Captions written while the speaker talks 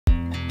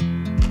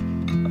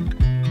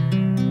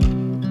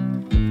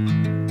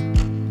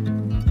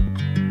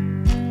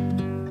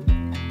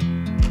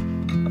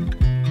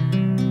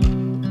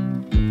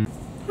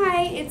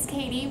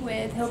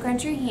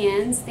Country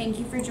Hands. Thank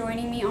you for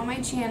joining me on my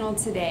channel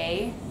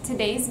today.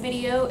 Today's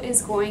video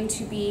is going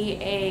to be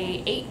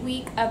a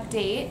 8-week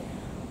update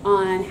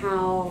on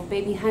how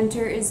baby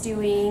Hunter is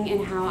doing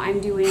and how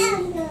I'm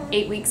doing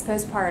 8 weeks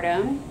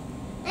postpartum.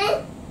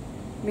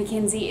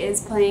 Mackenzie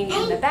is playing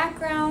in the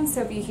background,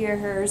 so if you hear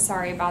her,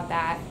 sorry about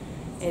that.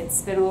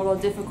 It's been a little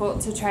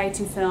difficult to try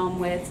to film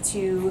with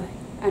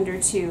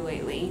under two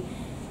lately.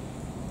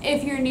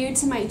 If you're new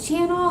to my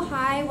channel,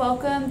 hi,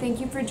 welcome.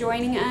 Thank you for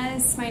joining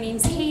us. My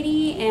name's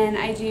Katie and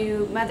I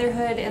do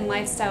motherhood and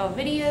lifestyle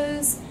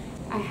videos.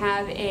 I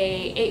have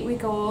a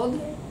 8-week-old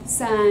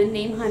son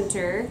named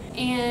Hunter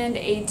and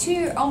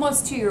a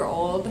almost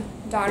 2-year-old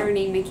daughter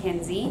named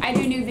Mackenzie. I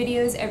do new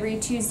videos every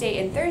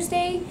Tuesday and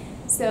Thursday,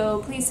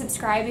 so please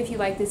subscribe if you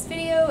like this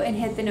video and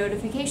hit the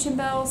notification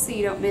bell so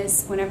you don't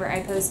miss whenever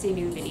I post a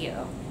new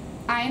video.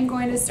 I am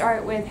going to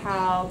start with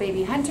how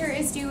baby Hunter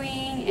is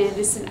doing and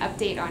just an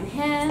update on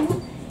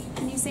him.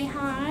 Can you say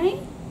hi?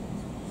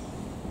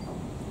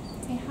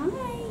 Say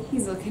hi.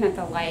 He's looking at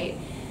the light.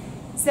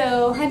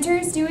 So Hunter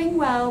is doing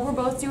well. We're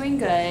both doing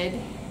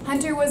good.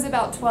 Hunter was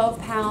about 12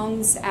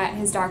 pounds at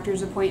his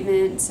doctor's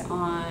appointment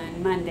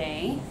on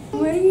Monday.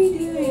 What are you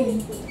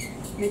doing?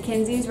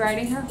 Mackenzie's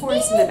riding her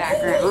horse in the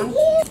background.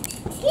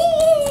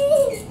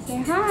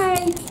 Say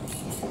hi.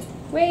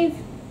 Wave.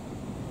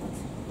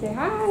 Say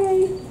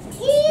hi.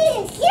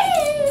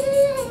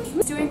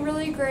 He's doing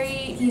really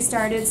great. He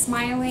started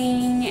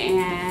smiling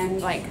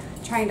and like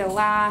trying to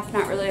laugh,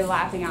 not really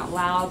laughing out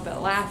loud,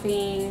 but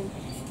laughing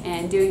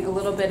and doing a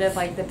little bit of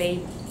like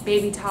the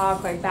baby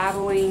talk, like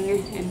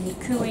babbling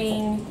and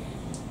cooing.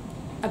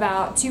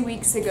 About 2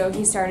 weeks ago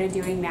he started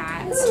doing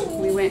that.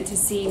 We went to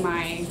see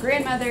my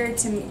grandmother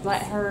to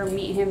let her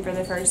meet him for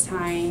the first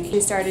time. He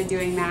started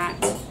doing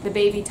that, the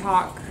baby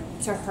talk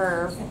to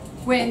her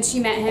when she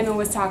met him and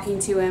was talking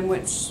to him,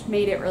 which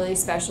made it really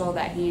special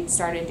that he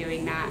started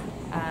doing that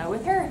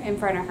with her, in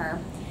front of her.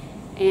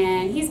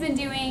 And he's been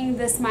doing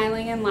the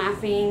smiling and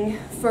laughing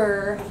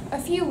for a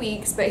few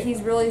weeks, but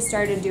he's really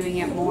started doing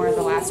it more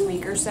the last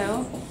week or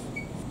so.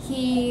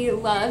 He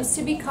loves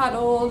to be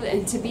cuddled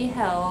and to be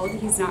held.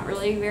 He's not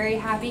really a very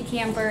happy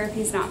camper if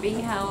he's not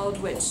being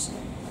held, which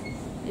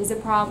is a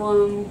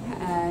problem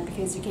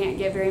because you can't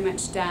get very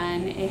much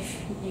done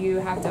if you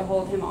have to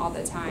hold him all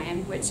the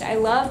time, which I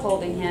love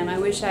holding him. I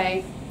wish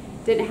I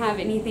didn't have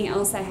anything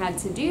else I had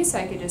to do so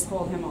I could just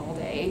hold him all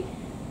day.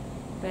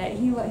 But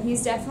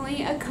he's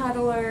definitely a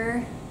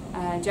cuddler.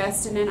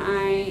 Justin and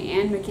I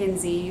and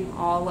Mackenzie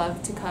all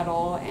love to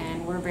cuddle,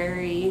 and we're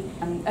very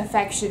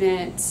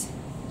affectionate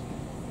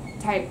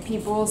type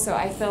people, so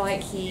I feel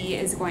like he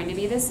is going to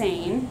be the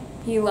same.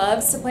 He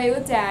loves to play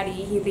with Daddy.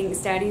 He thinks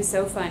Daddy's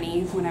so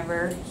funny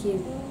whenever he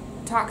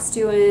talks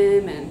to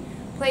him and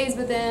plays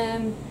with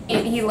him.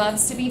 And he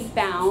loves to be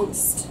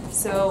bounced.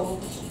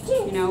 So,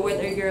 you know,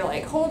 whether you're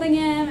like holding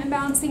him and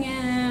bouncing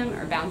him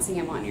or bouncing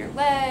him on your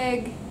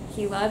leg,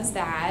 he loves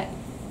that.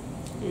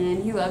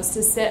 And he loves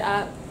to sit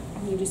up.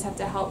 You just have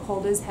to help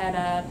hold his head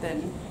up.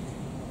 And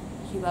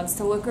he loves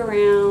to look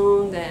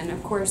around and,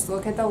 of course,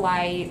 look at the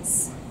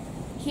lights.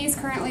 He's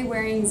currently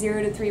wearing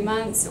 0 to 3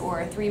 months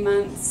or 3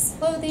 months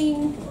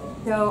clothing.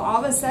 So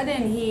all of a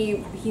sudden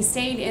he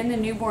stayed in the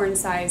newborn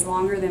size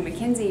longer than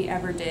Mackenzie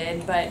ever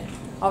did, but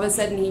all of a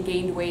sudden he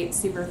gained weight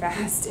super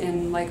fast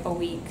in like a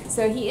week.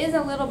 So he is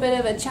a little bit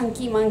of a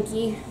chunky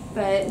monkey,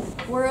 but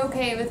we're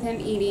okay with him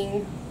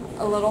eating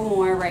a little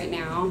more right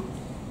now,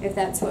 if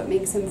that's what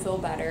makes him feel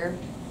better.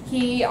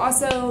 He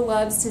also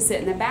loves to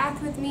sit in the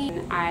bath with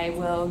me. I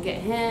will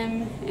get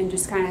him and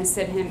just kind of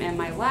sit him in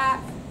my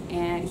lap.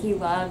 And he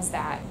loves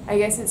that. I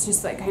guess it's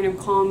just like kind of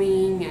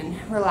calming and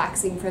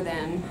relaxing for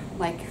them,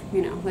 like,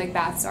 you know, like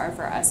baths are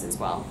for us as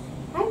well.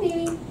 Hi,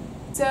 baby.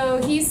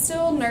 So he's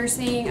still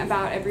nursing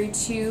about every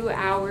 2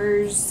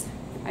 hours.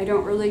 I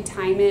don't really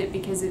time it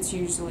because it's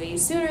usually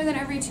sooner than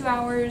every 2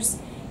 hours.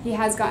 He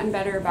has gotten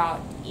better about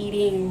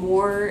eating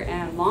more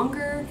and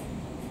longer.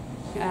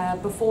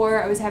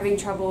 Before I was having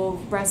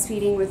trouble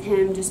breastfeeding with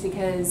him just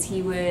because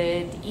he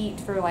would eat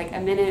for like a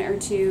minute or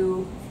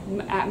two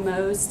at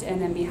most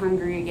and then be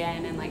hungry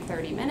again in like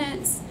 30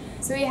 minutes.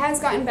 So he has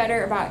gotten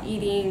better about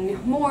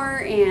eating more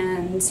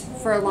and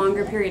for a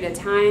longer period of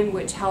time,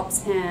 which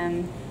helps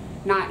him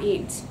not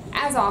eat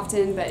as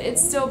often, but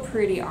it's still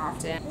pretty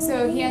often.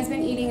 So he has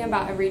been eating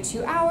about every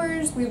 2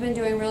 hours. We've been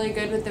doing really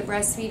good with the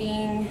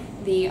breastfeeding.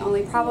 The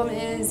only problem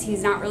is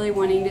he's not really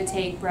wanting to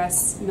take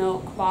breast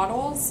milk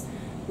bottles,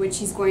 which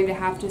he's going to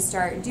have to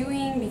start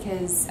doing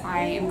because I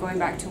am going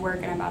back to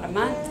work in about a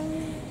month.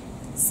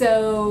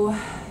 So,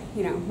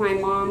 you know, my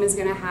mom is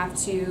going to have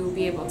to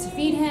be able to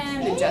feed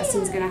him and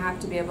Justin's going to have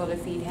to be able to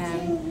feed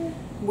him.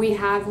 We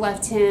have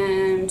left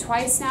him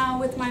twice now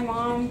with my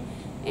mom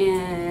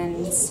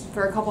and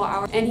for a couple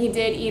hours, and he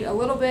did eat a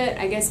little bit.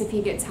 I guess if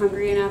he gets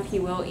hungry enough he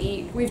will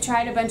eat. We've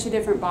tried a bunch of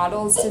different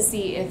bottles to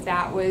see if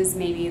that was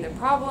maybe the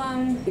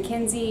problem.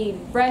 Mackenzie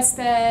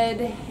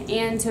breastfed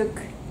and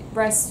took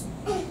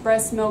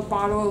breast milk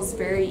bottles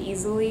very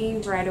easily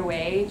right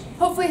away.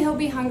 Hopefully he'll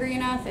be hungry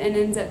enough and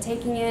ends up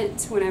taking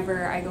it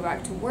whenever I go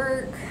back to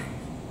work.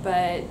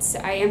 but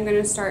I am going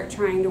to start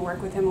trying to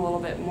work with him a little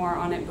bit more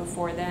on it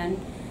before then,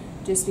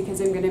 just because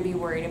I'm going to be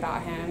worried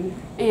about him.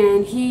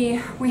 And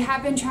we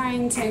have been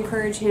trying to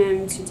encourage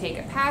him to take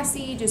a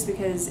passy, just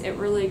because it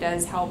really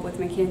does help with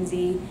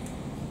Mackenzie.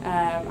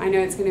 I know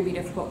it's going to be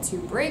difficult to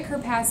break her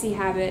passy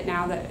habit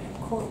now that,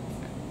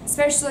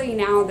 especially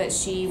now that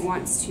she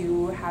wants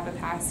to have a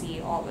passy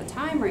all the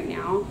time right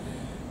now,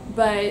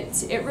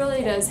 but it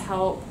really does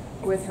help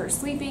with her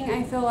sleeping,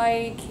 I feel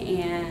like,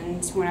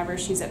 and whenever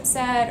she's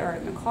upset or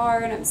in the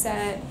car and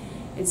upset,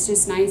 it's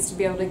just nice to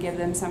be able to give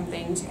them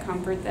something to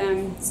comfort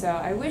them. So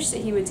I wish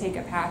that he would take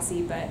a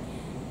passy, but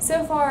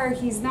so far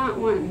he's not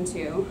wanting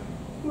to,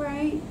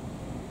 right?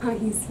 Oh,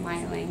 he's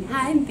smiling.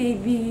 Hi,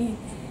 baby.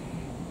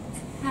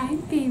 Hi,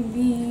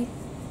 baby.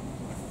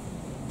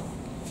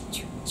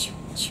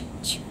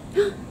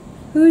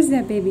 Who is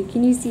that baby?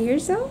 Can you see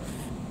yourself?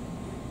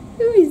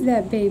 Who is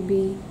that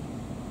baby?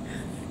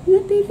 Is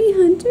that baby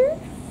Hunter?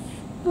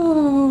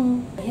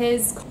 Oh.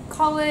 His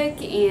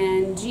colic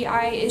and GI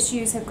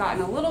issues have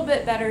gotten a little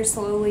bit better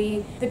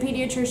slowly. The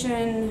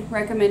pediatrician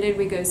recommended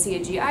we go see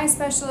a GI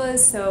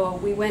specialist, so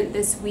we went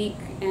this week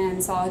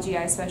and saw a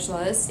GI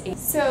specialist.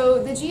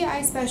 So the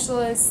GI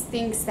specialist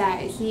thinks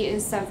that he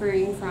is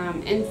suffering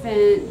from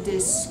infant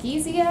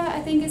dyschezia,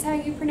 I think is how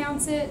you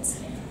pronounce it.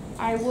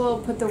 I will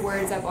put the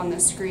words up on the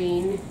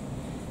screen.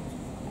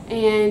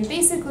 And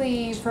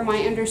basically, from my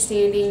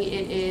understanding,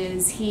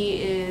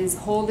 he is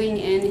holding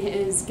in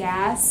his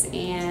gas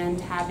and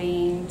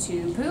having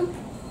to poop.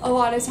 A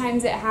lot of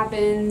times it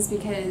happens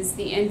because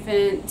the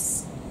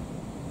infant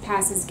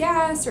passes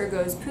gas or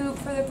goes poop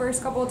for the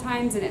first couple of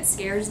times, and it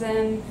scares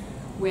them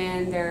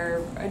when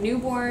they're a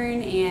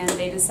newborn and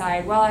they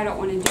decide, well, I don't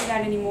want to do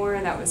that anymore,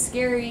 that was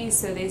scary,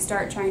 so they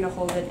start trying to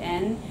hold it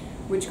in,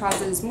 which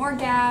causes more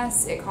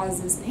gas, it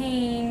causes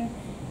pain,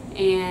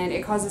 and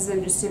it causes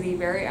them just to be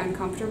very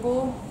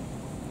uncomfortable.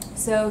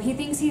 So he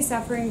thinks he's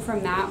suffering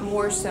from that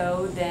more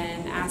so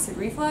than acid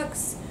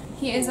reflux.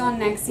 He is on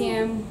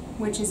Nexium,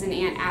 which is an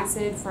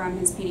antacid from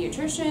his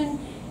pediatrician,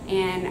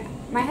 and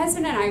my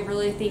husband and I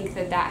really think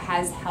that that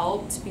has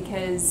helped,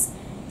 because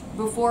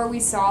before we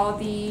saw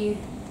the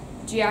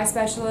GI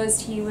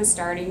specialist, he was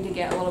starting to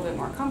get a little bit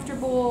more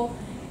comfortable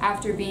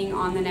after being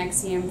on the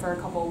Nexium for a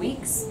couple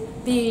weeks.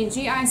 The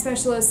GI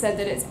specialist said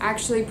that it's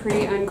actually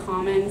pretty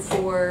uncommon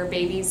for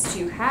babies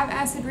to have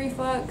acid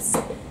reflux,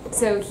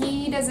 so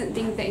he doesn't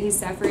think that he's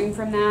suffering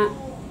from that,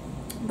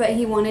 but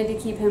he wanted to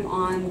keep him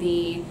on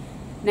the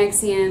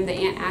Nexium, the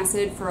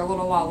antacid, for a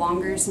little while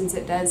longer, since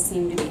it does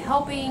seem to be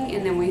helping,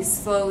 and then we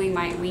slowly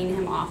might wean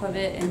him off of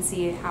it and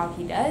see how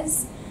he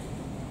does.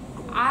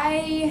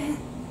 I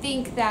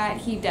think that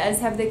he does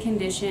have the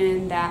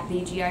condition that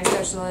the GI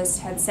specialist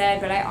had said,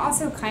 but I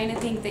also kind of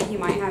think that he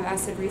might have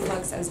acid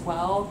reflux as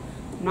well.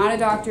 I'm not a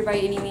doctor by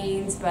any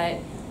means, but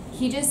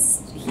he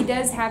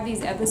does have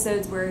these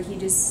episodes where he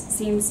just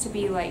seems to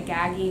be like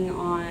gagging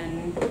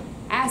on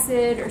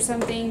acid or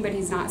something, but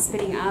he's not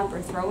spitting up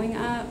or throwing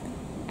up.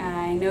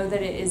 I know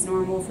that it is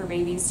normal for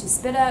babies to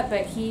spit up,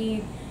 but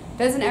he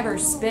doesn't ever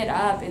spit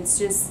up. It's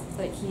just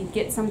like he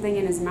gets something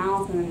in his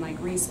mouth and then like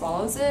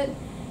re-swallows it.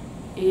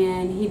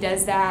 And he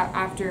does that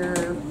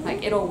after,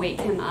 like, it'll wake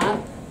him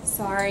up.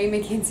 Sorry,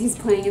 Mackenzie's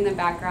playing in the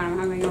background. I'm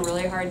having a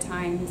really hard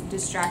time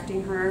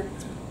distracting her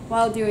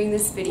while doing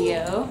this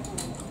video.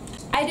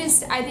 I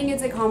think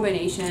it's a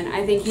combination.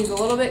 I think he's a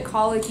little bit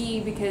colicky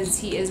because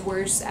he is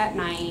worse at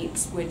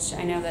night, which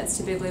I know that's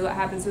typically what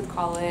happens with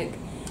colic.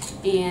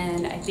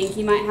 And I think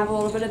he might have a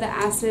little bit of the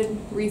acid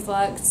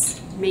reflux,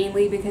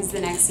 mainly because the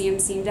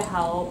Nexium seemed to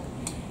help.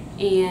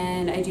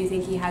 And I do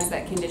think he has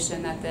that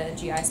condition that the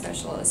GI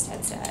specialist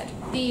had said.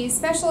 The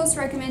specialist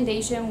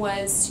recommendation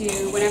was to,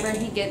 whenever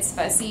he gets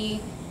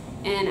fussy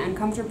and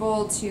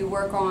uncomfortable, to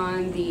work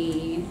on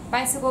the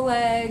bicycle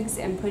legs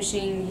and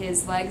pushing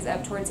his legs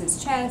up towards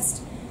his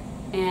chest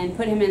and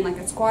put him in like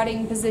a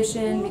squatting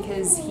position,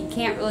 because he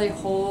can't really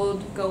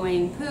hold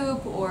going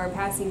poop or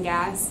passing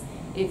gas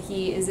if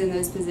he is in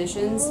those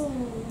positions.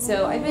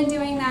 So I've been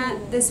doing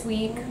that this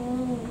week.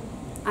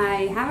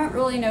 I haven't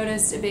really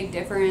noticed a big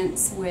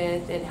difference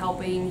with it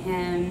helping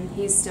him.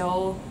 He's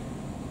still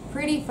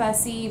pretty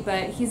fussy,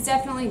 but he's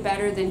definitely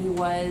better than he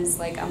was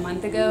like a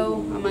month ago.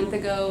 A month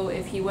ago,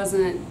 if he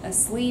wasn't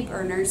asleep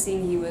or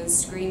nursing, he was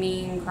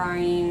screaming,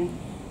 crying,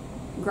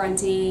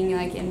 grunting,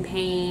 like in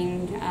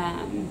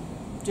pain,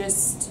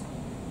 just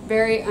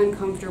very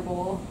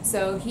uncomfortable.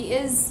 So he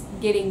is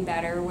getting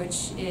better,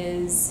 which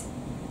is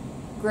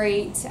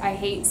great. I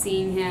hate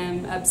seeing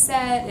him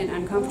upset and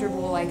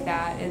uncomfortable like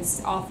that.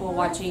 It's awful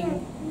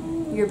watching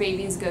your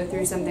babies go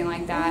through something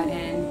like that,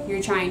 and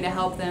you're trying to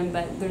help them,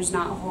 but there's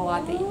not a whole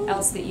lot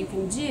else that you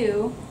can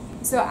do.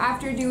 So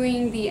after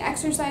doing the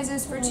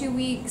exercises for 2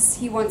 weeks,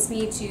 he wants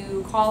me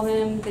to call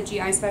him, the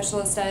GI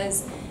specialist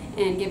does,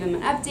 and give him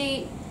an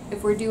update.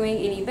 If we're doing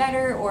any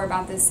better or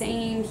about the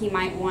same, he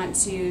might want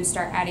to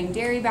start adding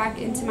dairy back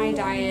into my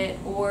diet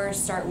or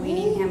start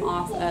weaning him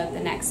off of the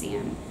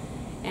Nexium.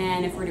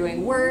 And if we're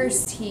doing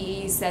worse,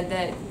 he said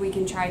that we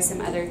can try some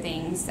other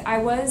things. I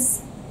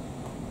was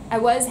I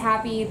was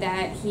happy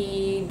that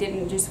he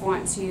didn't just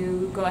want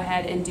to go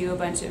ahead and do a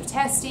bunch of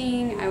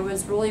testing. I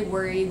was really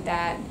worried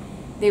that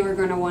they were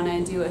going to want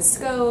to do a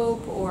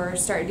scope or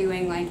start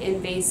doing like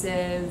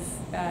invasive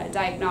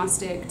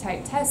diagnostic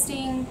type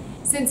testing.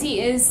 Since he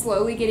is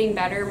slowly getting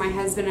better, my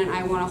husband and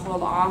I want to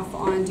hold off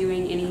on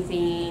doing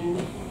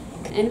anything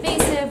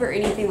invasive or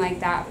anything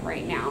like that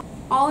right now.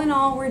 All in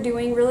all, we're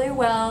doing really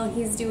well.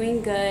 He's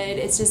doing good.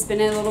 It's just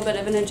been a little bit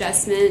of an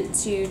adjustment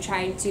to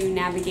try to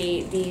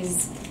navigate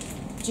these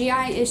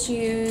GI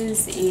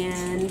issues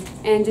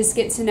and just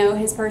get to know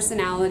his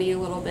personality a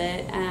little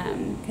bit,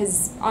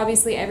 because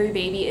obviously every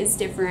baby is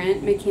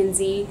different.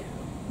 Mackenzie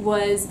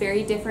was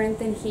very different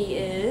than he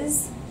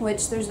is,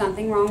 which there's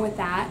nothing wrong with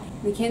that.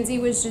 Mackenzie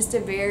was just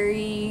a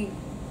very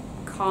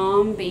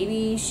calm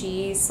baby.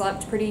 She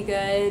slept pretty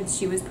good.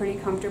 She was pretty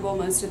comfortable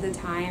most of the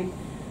time.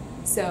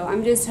 So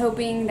I'm just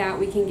hoping that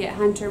we can get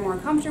Hunter more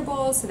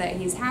comfortable so that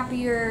he's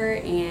happier,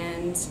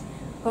 and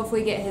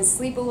hopefully get his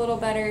sleep a little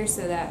better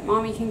so that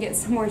mommy can get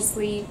some more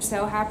sleep.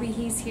 So happy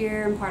he's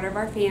here and part of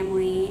our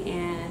family,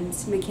 and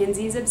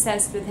Mackenzie's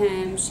obsessed with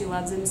him. She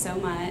loves him so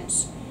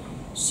much.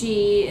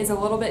 She is a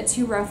little bit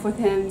too rough with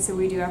him, so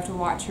we do have to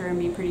watch her and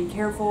be pretty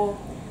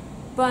careful,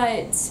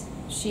 but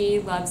she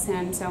loves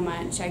him so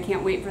much. I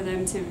can't wait for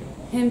him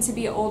to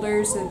be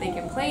older so that they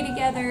can play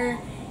together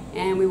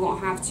and we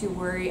won't have to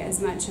worry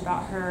as much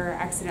about her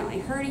accidentally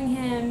hurting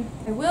him.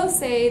 I will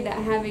say that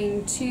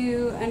having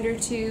two under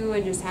 2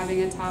 and just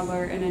having a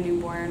toddler and a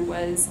newborn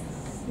was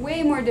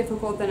way more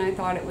difficult than I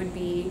thought it would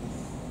be.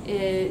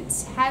 It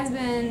has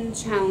been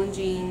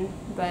challenging,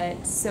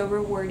 but so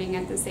rewarding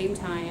at the same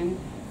time.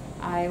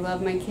 I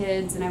love my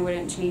kids and I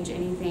wouldn't change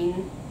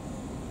anything,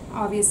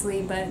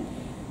 obviously, but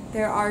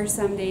there are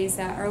some days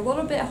that are a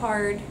little bit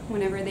hard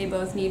whenever they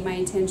both need my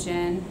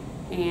attention.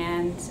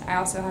 And I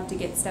also have to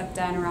get stuff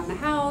done around the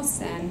house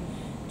and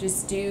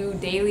just do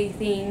daily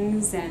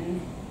things,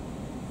 and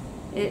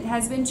it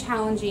has been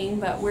challenging,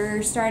 but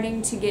we're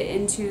starting to get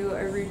into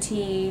a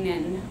routine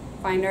and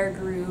find our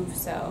groove.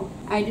 So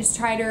I just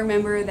try to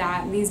remember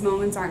that these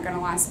moments aren't going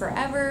to last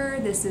forever.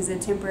 This is a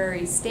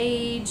temporary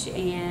stage,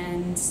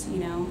 and you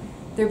know,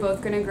 they're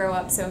both going to grow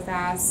up so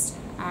fast.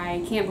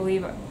 I can't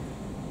believe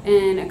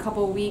in a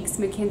couple weeks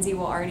Mackenzie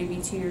will already be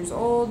 2 years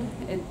old.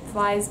 It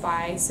flies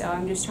by, so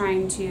I'm just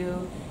trying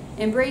to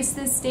embrace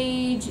this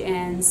stage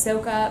and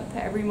soak up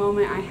every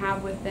moment I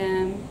have with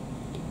them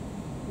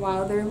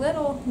while they're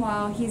little,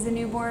 while he's a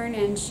newborn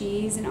and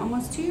she's an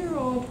almost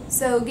 2-year-old.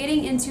 So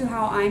getting into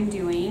how I'm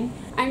doing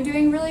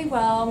really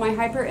well. My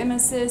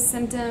hyperemesis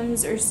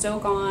symptoms are still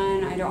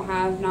gone. I don't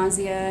have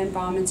nausea and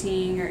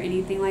vomiting or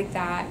anything like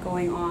that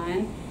going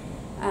on.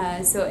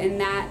 So in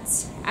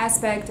that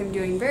aspect, I'm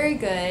doing very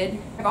good.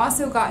 I've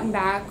also gotten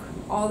back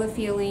all the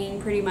feeling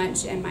pretty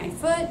much in my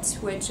foot,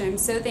 which I'm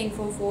so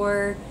thankful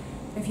for.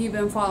 If you've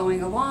been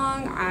following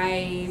along,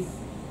 I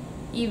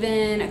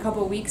even a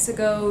couple weeks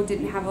ago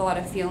didn't have a lot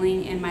of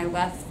feeling in my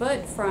left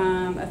foot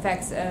from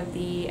effects of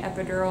the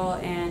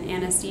epidural and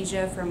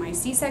anesthesia from my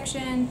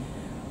C-section,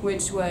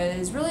 which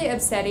was really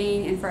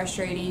upsetting and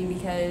frustrating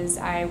because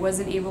I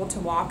wasn't able to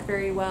walk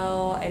very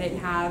well. I didn't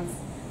have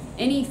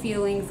any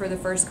feeling for the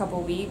first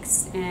couple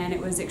weeks, and it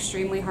was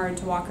extremely hard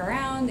to walk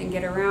around and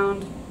get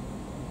around.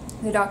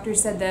 The doctor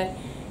said that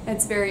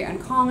it's very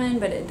uncommon,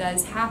 but it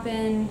does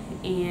happen.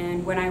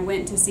 And when I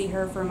went to see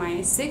her for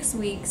my 6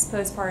 weeks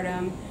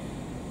postpartum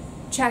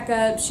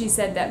checkup, she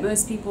said that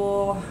most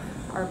people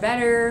are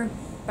better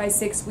by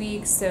 6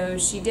 weeks, so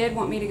she did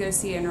want me to go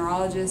see a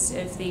neurologist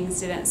if things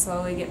didn't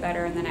slowly get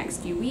better in the next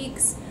few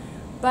weeks.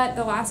 But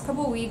the last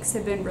couple weeks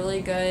have been really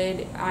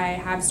good. I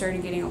have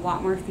started getting a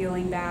lot more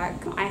feeling back.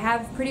 I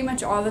have pretty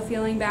much all the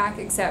feeling back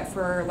except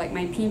for like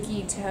my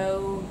pinky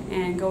toe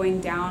and going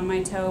down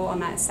my toe on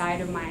that side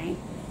of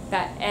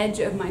that edge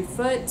of my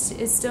foot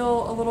is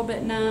still a little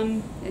bit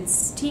numb.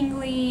 It's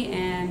tingly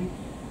and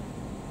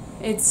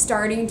it's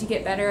starting to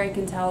get better. I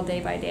can tell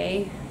day by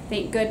day.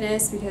 Thank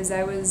goodness, because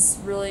I was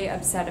really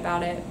upset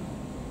about it.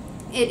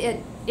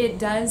 It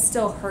does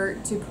still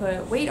hurt to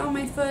put weight on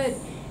my foot.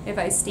 If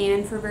I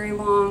stand for very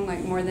long,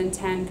 like more than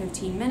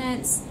 10-15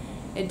 minutes,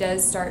 it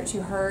does start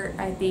to hurt.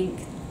 I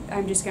think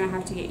I'm just going to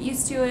have to get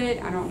used to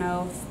it. I don't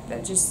know if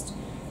that just,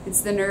 it's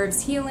the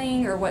nerves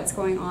healing or what's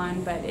going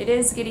on, but it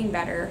is getting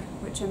better,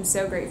 which I'm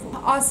so grateful.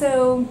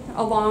 Also,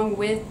 along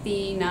with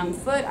the numb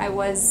foot, I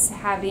was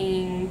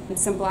having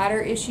some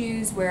bladder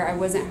issues where I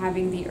wasn't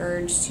having the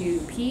urge to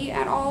pee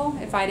at all.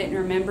 If I didn't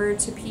remember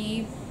to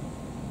pee,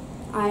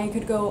 I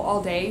could go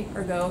all day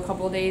or go a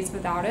couple of days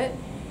without it.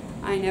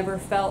 I never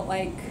felt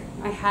like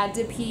I had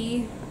to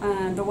pee.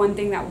 The one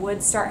thing that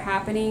would start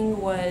happening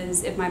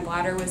was if my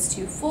bladder was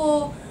too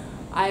full,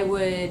 my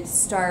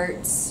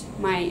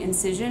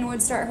incision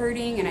would start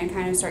hurting and I'd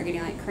kind of start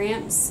getting like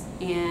cramps,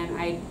 and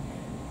I'd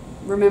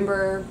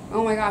remember,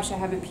 oh my gosh, I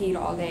haven't peed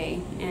all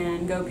day,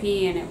 and go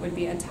pee, and it would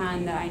be a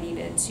ton that I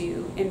needed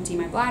to empty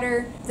my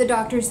bladder. The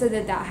doctor said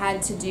that that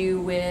had to do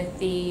with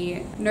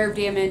the nerve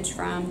damage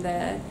from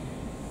the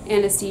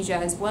anesthesia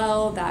as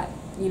well, that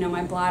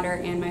my bladder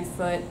and my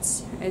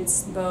foot.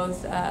 It's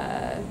both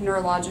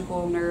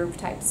neurological nerve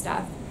type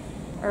stuff.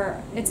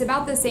 Or it's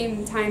about the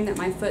same time that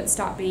my foot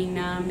stopped being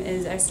numb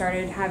as I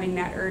started having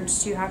that urge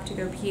to have to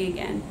go pee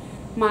again.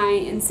 My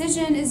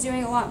incision is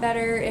doing a lot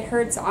better. It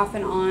hurts off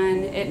and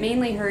on. It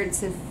mainly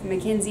hurts if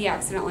Mackenzie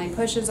accidentally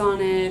pushes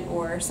on it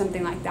or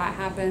something like that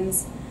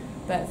happens.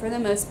 But for the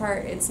most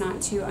part, it's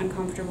not too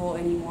uncomfortable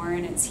anymore,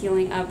 and it's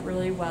healing up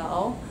really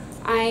well.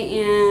 I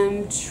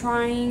am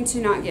trying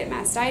to not get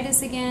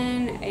mastitis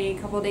again. A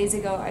couple days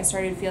ago, I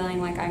started feeling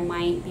like I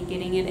might be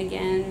getting it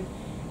again.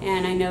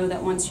 And I know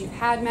that once you've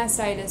had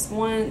mastitis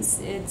once,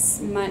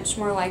 it's much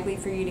more likely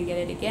for you to get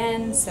it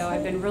again. So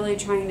I've been really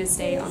trying to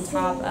stay on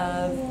top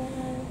of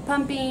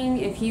pumping.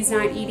 If he's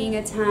not eating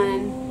a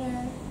ton,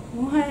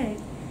 what?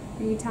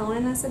 Are you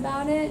telling us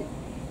about it?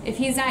 If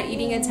he's not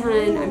eating a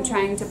ton, I'm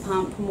trying to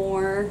pump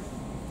more.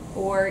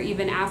 Or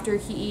even after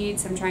he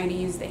eats, I'm trying to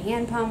use the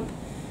hand pump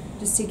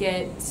just to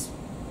get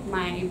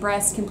my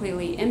breast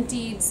completely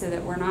emptied so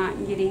that we're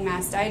not getting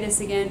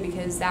mastitis again,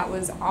 because that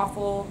was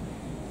awful.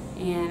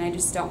 And I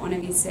just don't want to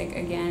be sick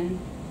again.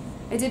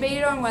 I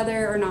debated on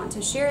whether or not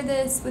to share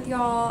this with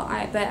y'all,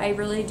 but I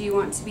really do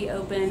want to be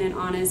open and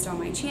honest on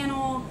my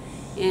channel.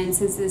 And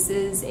since this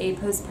is a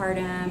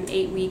postpartum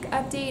 8-week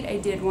update, I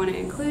did want to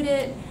include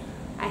it.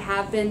 I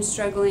have been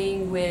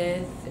struggling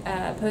with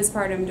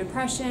postpartum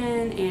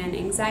depression and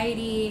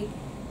anxiety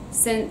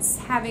since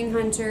having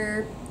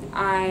Hunter.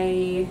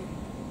 I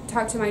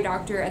talked to my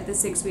doctor at the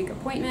 6-week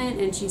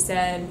appointment, and she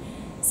said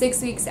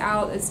 6 weeks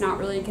out, it's not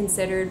really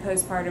considered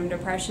postpartum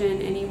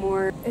depression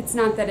anymore. It's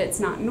not that it's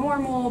not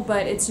normal,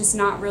 but it's just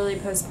not really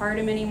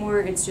postpartum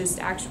anymore. It's just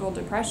actual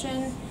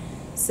depression.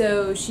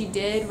 So she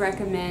did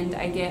recommend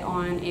I get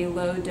on a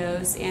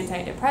low-dose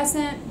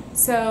antidepressant.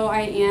 So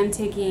I am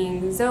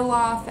taking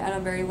Zoloft at a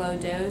very low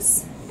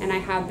dose, and I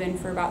have been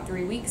for about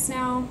 3 weeks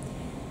now.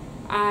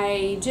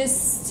 I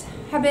just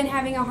have been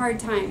having a hard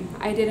time.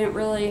 I didn't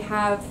really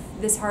have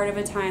this hard of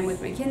a time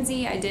with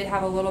Mackenzie. I did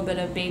have a little bit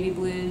of baby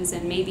blues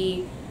and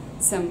maybe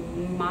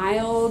some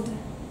mild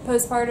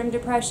postpartum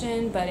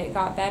depression, but it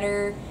got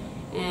better.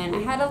 And I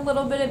had a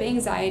little bit of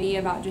anxiety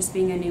about just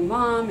being a new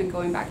mom and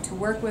going back to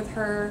work with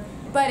her.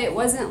 But it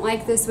wasn't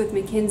like this with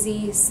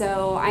Mackenzie,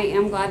 so I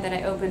am glad that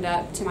I opened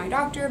up to my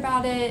doctor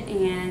about it,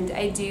 and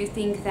I do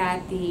think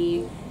that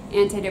the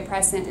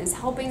antidepressant is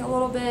helping a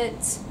little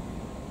bit.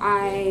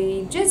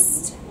 I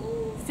just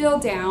feel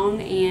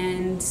down,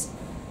 and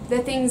the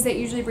things that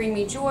usually bring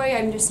me joy,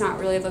 I'm just not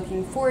really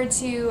looking forward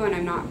to, and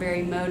I'm not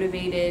very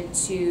motivated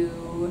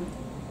to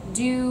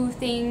do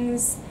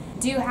things.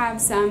 Do have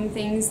some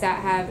things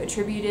that have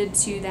attributed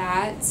to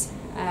that,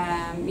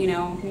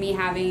 me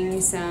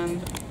having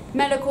some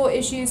medical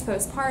issues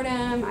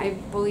postpartum. I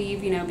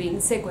believe, being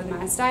sick with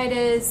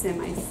mastitis and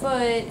my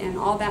foot and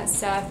all that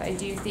stuff, I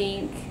do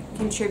think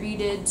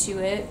contributed to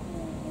it.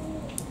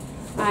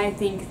 I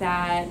think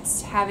that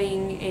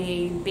having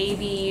a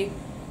baby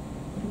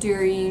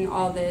during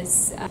all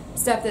this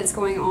stuff that's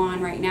going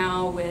on right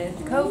now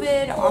with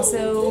COVID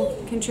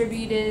also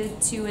contributed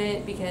to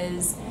it,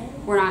 because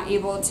we're not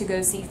able to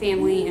go see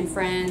family and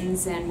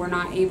friends, and we're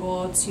not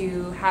able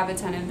to have a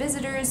ton of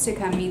visitors to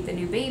come meet the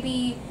new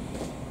baby.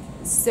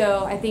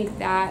 So I think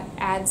that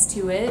adds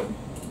to it.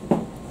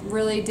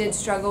 Really did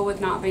struggle with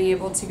not being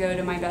able to go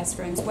to my best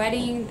friend's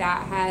wedding.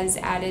 That has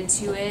added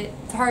to it.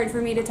 It's hard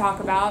for me to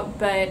talk about,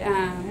 but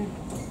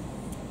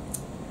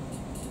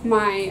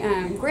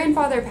my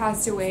grandfather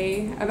passed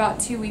away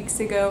about 2 weeks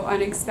ago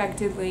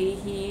unexpectedly.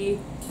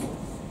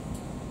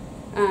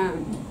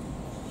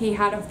 He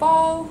had a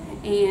fall,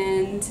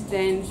 and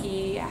then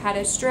he had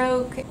a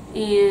stroke,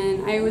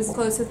 and I was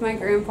close with my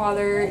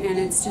grandfather, and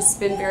it's just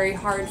been very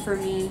hard for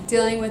me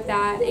dealing with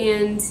that.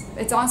 And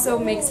it also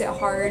makes it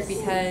hard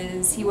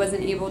because he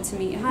wasn't able to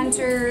meet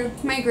Hunter.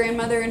 My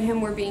grandmother and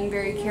him were being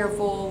very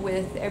careful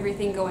with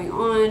everything going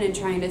on and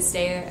trying to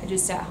stay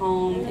just at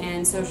home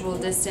and social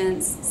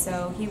distance,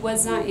 so he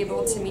was not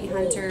able to meet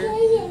Hunter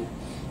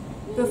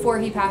before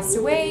he passed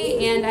away,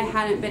 and I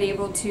hadn't been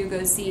able to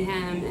go see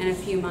him in a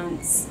few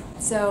months.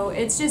 So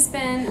it's just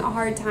been a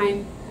hard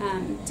time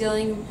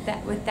dealing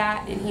with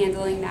that and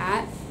handling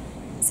that.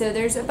 So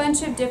there's a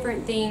bunch of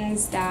different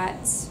things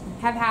that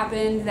have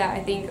happened that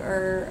I think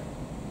are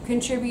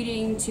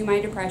contributing to my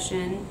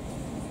depression.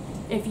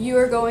 If you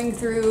are going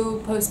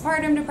through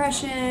postpartum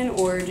depression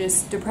or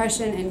just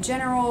depression in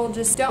general,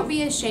 just don't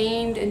be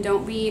ashamed and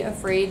don't be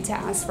afraid to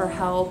ask for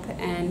help,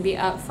 and be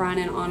upfront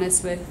and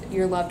honest with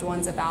your loved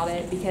ones about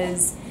it,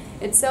 because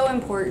it's so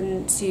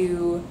important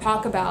to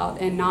talk about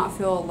and not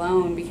feel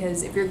alone,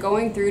 because if you're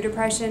going through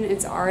depression,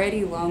 it's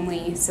already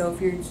lonely. So if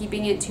you're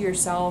keeping it to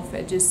yourself,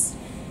 it just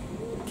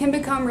can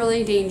become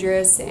really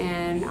dangerous.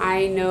 And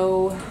I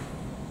know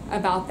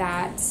about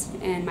that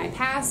in my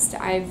past.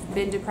 I've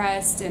been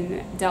depressed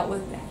and dealt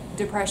with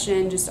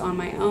depression just on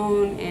my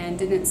own and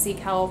didn't seek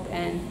help,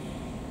 and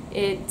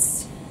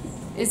it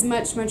is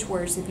much, much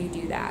worse if you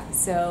do that.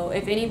 So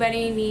if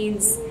anybody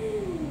needs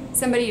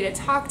somebody to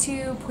talk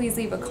to, please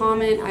leave a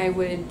comment. I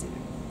would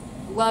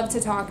love to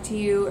talk to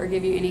you or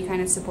give you any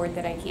kind of support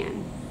that I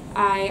can.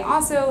 I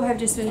also have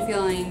just been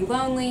feeling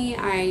lonely.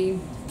 I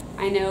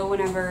know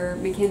whenever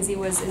Mackenzie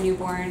was a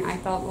newborn, I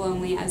felt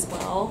lonely as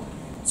well.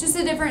 It's just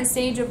a different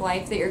stage of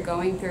life that you're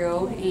going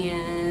through,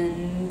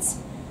 and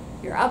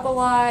you're up a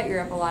lot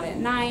at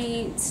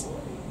night.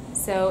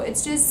 So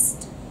it's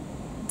just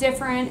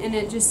different, and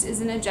it just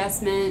is an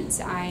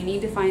adjustment. I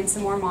need to find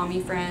some more mommy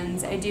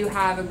friends. I do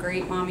have a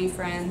great mommy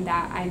friend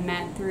that I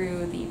met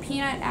through the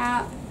Peanut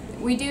app.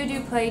 We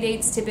do play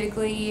dates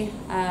typically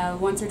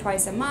once or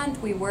twice a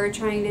month. We were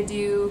trying to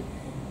do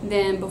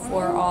them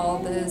before all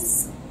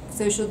this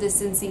social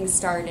distancing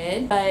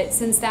started, but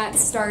since that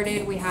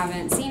started, we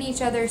haven't seen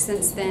each other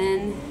since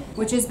then,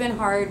 which has been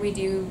hard. We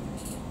do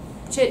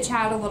chit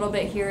chat a little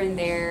bit here and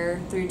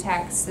there through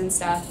texts and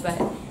stuff, but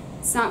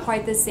it's not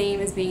quite the same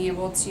as being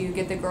able to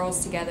get the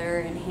girls together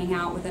and hang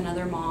out with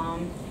another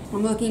mom.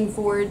 I'm looking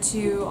forward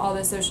to all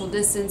the social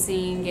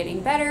distancing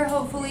getting better,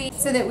 hopefully,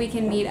 so that we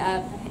can meet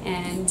up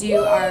and do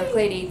our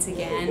play dates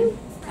again.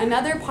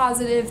 Another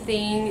positive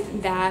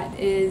thing that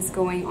is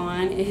going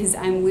on is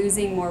I'm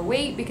losing more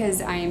weight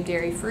because I am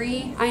dairy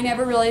free. I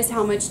never realized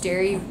how much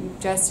dairy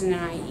Justin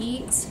and I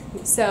eat,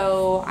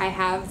 so I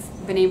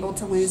have been able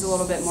to lose a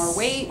little bit more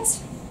weight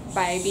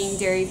by being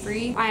dairy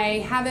free. I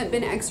haven't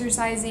been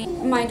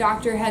exercising. My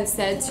doctor had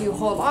said to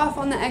hold off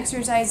on the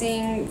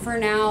exercising for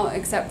now,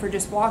 except for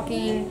just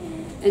walking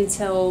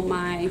until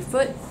my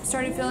foot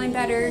started feeling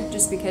better,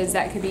 just because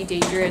that could be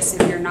dangerous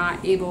if you're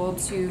not able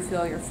to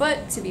feel your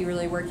foot to be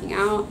really working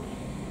out.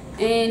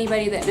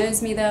 Anybody that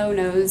knows me though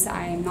knows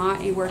I'm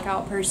not a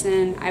workout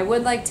person. I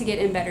would like to get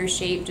in better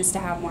shape just to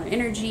have more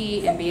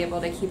energy and be able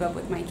to keep up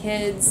with my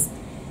kids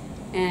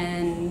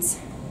and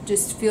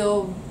just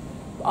feel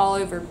all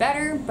over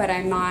better, but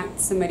I'm not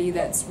somebody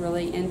that's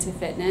really into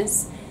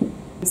fitness.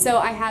 So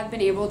I have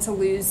been able to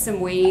lose some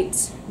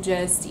weight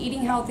just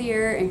eating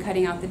healthier and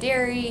cutting out the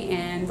dairy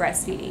and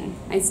breastfeeding.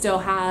 I still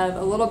have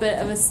a little bit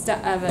of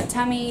a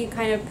tummy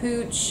kind of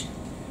pooch.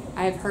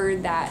 I've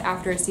heard that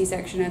after a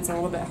C-section it's a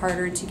little bit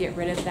harder to get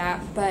rid of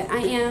that, but I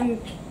am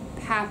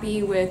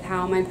happy with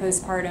how my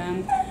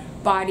postpartum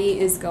body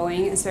is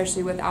going,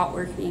 especially without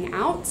working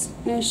out.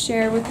 I'm going to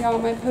share with y'all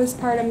my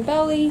postpartum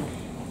belly.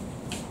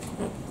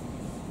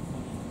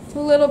 It's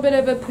a little bit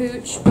of a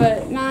pooch,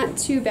 but not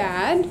too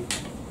bad.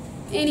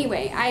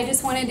 Anyway, I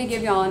just wanted to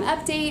give y'all an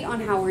update on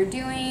how we're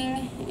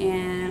doing,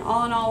 and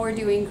all in all, we're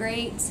doing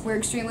great. We're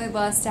extremely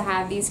blessed to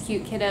have these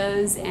cute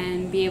kiddos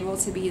and be able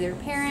to be their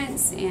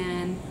parents,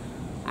 and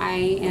I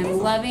am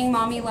loving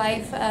mommy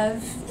life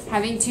of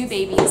having 2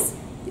 babies.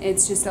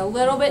 It's just a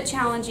little bit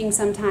challenging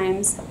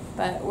sometimes,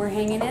 but we're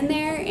hanging in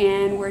there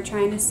and we're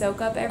trying to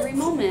soak up every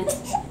moment.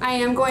 I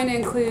am going to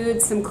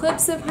include some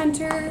clips of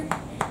Hunter,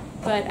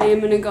 but I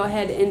am going to go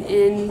ahead and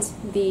end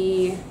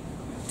the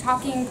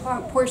talking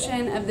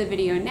portion of the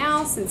video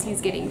now since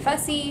he's getting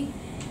fussy.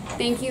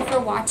 Thank you for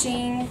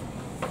watching,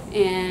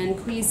 and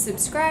please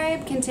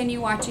subscribe. Continue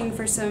watching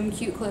for some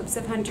cute clips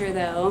of Hunter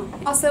though.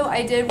 Also,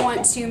 I did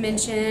want to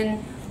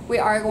mention we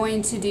are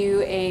going to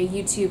do a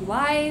YouTube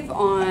live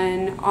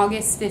on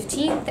August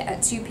 15th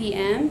at 2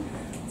 p.m.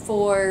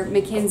 for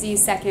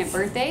Mackenzie's 2nd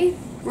birthday.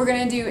 We're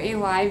going to do a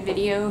live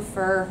video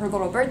for her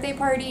little birthday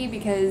party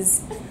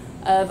because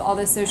of all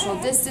the social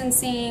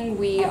distancing.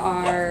 We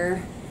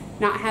are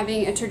not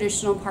having a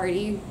traditional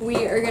party.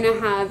 We are gonna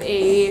have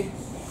a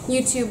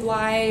YouTube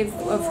live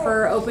of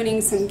her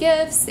opening some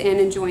gifts and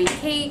enjoying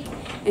cake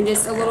and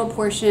just a little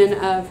portion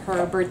of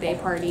her birthday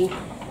party.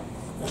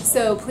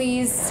 So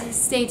please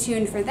stay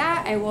tuned for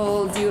that. I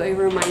will do a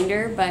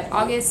reminder, but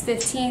August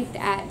 15th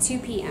at 2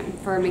 p.m.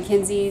 for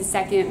Mackenzie's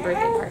 2nd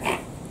birthday party.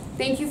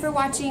 Thank you for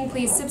watching.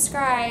 Please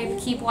subscribe.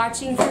 Keep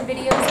watching for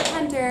videos of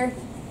Hunter.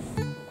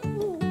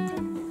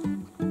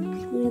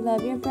 You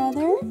love your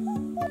brother?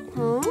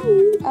 Hi.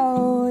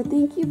 Oh,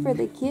 thank you for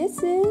the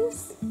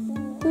kisses.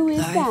 Who is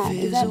that?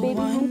 Is that baby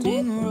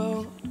Hunter?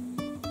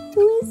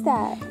 Who is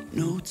that?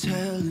 No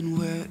telling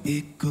where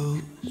it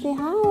goes. Say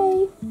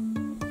hi.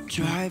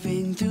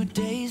 Driving through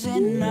days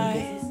and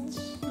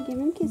nights. Give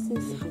him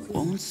kisses.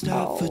 Won't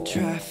stop for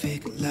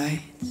traffic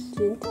lights.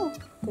 Gentle.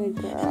 Good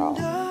girl.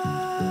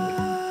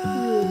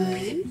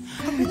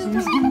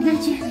 He's gonna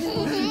get you.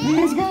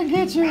 He's gonna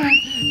get you.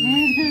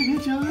 He's gonna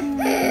get you.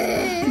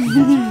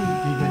 He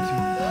got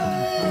you.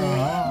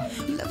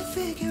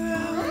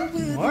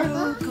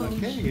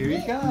 Okay, here he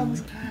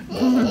comes.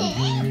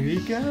 Here he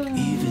comes.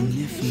 Even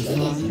if I'm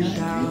falling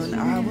down,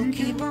 I will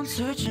keep on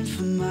searching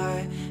for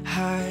my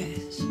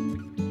highs.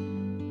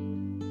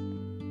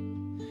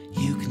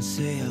 You can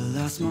say I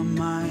lost my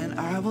mind,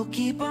 I will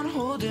keep on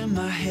holding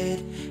my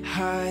head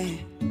high.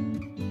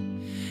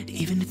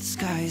 Even if the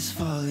sky is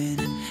falling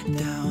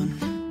down.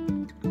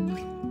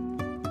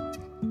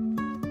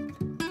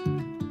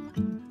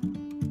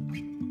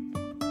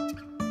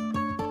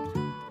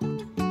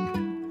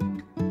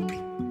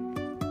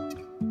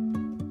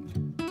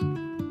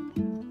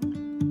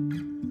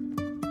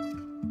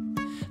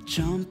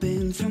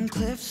 Jumping from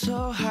cliffs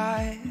so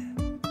high,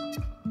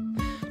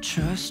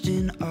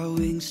 trusting our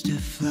wings to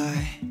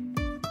fly.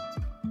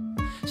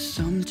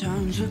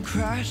 Sometimes we're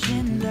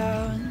crashing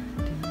down,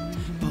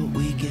 but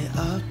get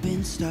up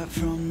and start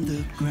from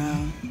the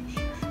ground.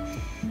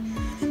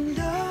 And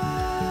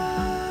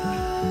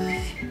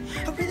I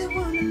really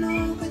wanna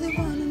know,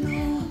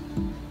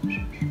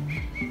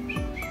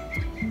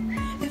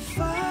 if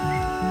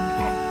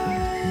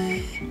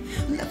I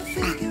will ever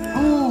figure out.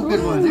 Oh,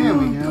 good one. There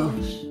we go.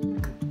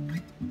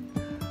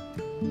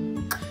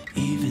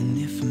 Even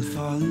if I'm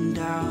falling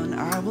down,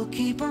 I will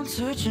keep on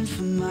searching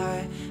for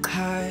my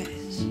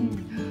highs.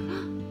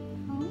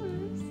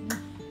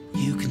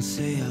 You can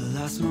say I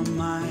lost my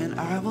mind,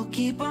 I will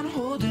keep on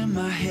holding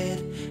my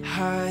head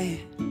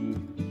high.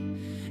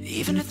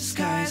 Even if the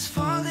sky is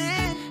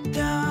falling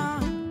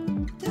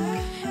down,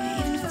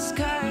 even if the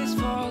sky is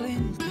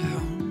falling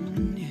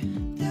down,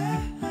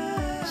 yeah.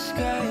 The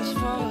sky is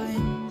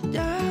falling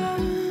down.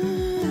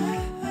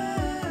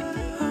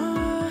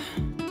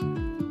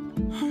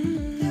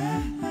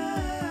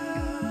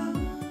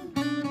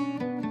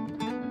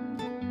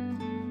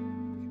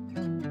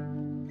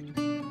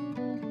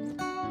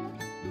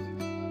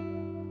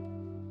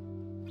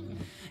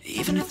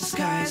 Even if the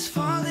sky is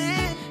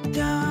falling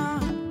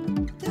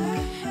down,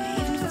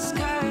 even if the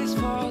sky is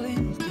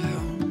falling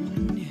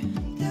down,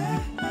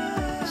 yeah.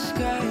 The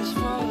sky is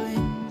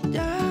falling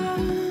down.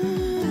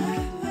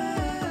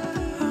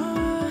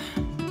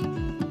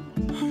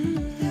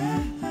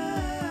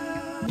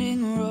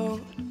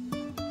 Road,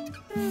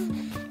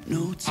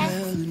 no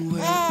telling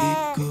where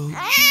it goes.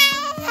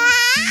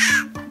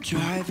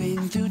 Driving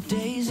through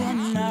days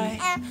and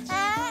nights,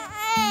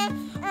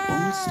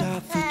 won't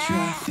stop for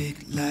traffic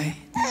lights.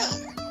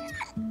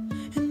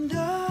 And I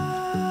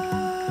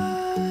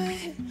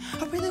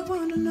really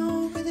wanna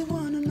know,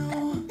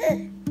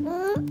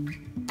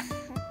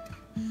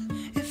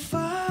 if I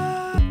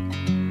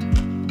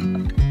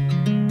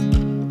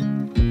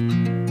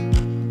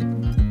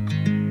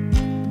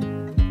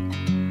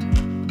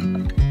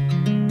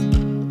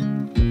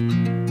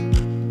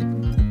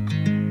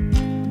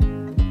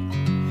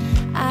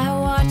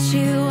watch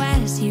you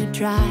as you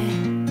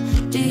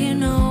drive. Do you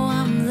know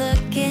I'm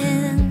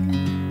looking?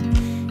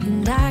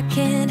 And I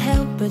can't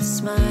help but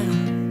smile.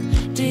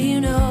 Do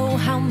you know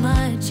how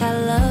much I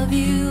love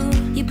you?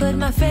 You put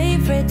my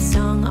favorite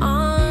song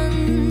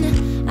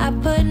on. I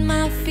put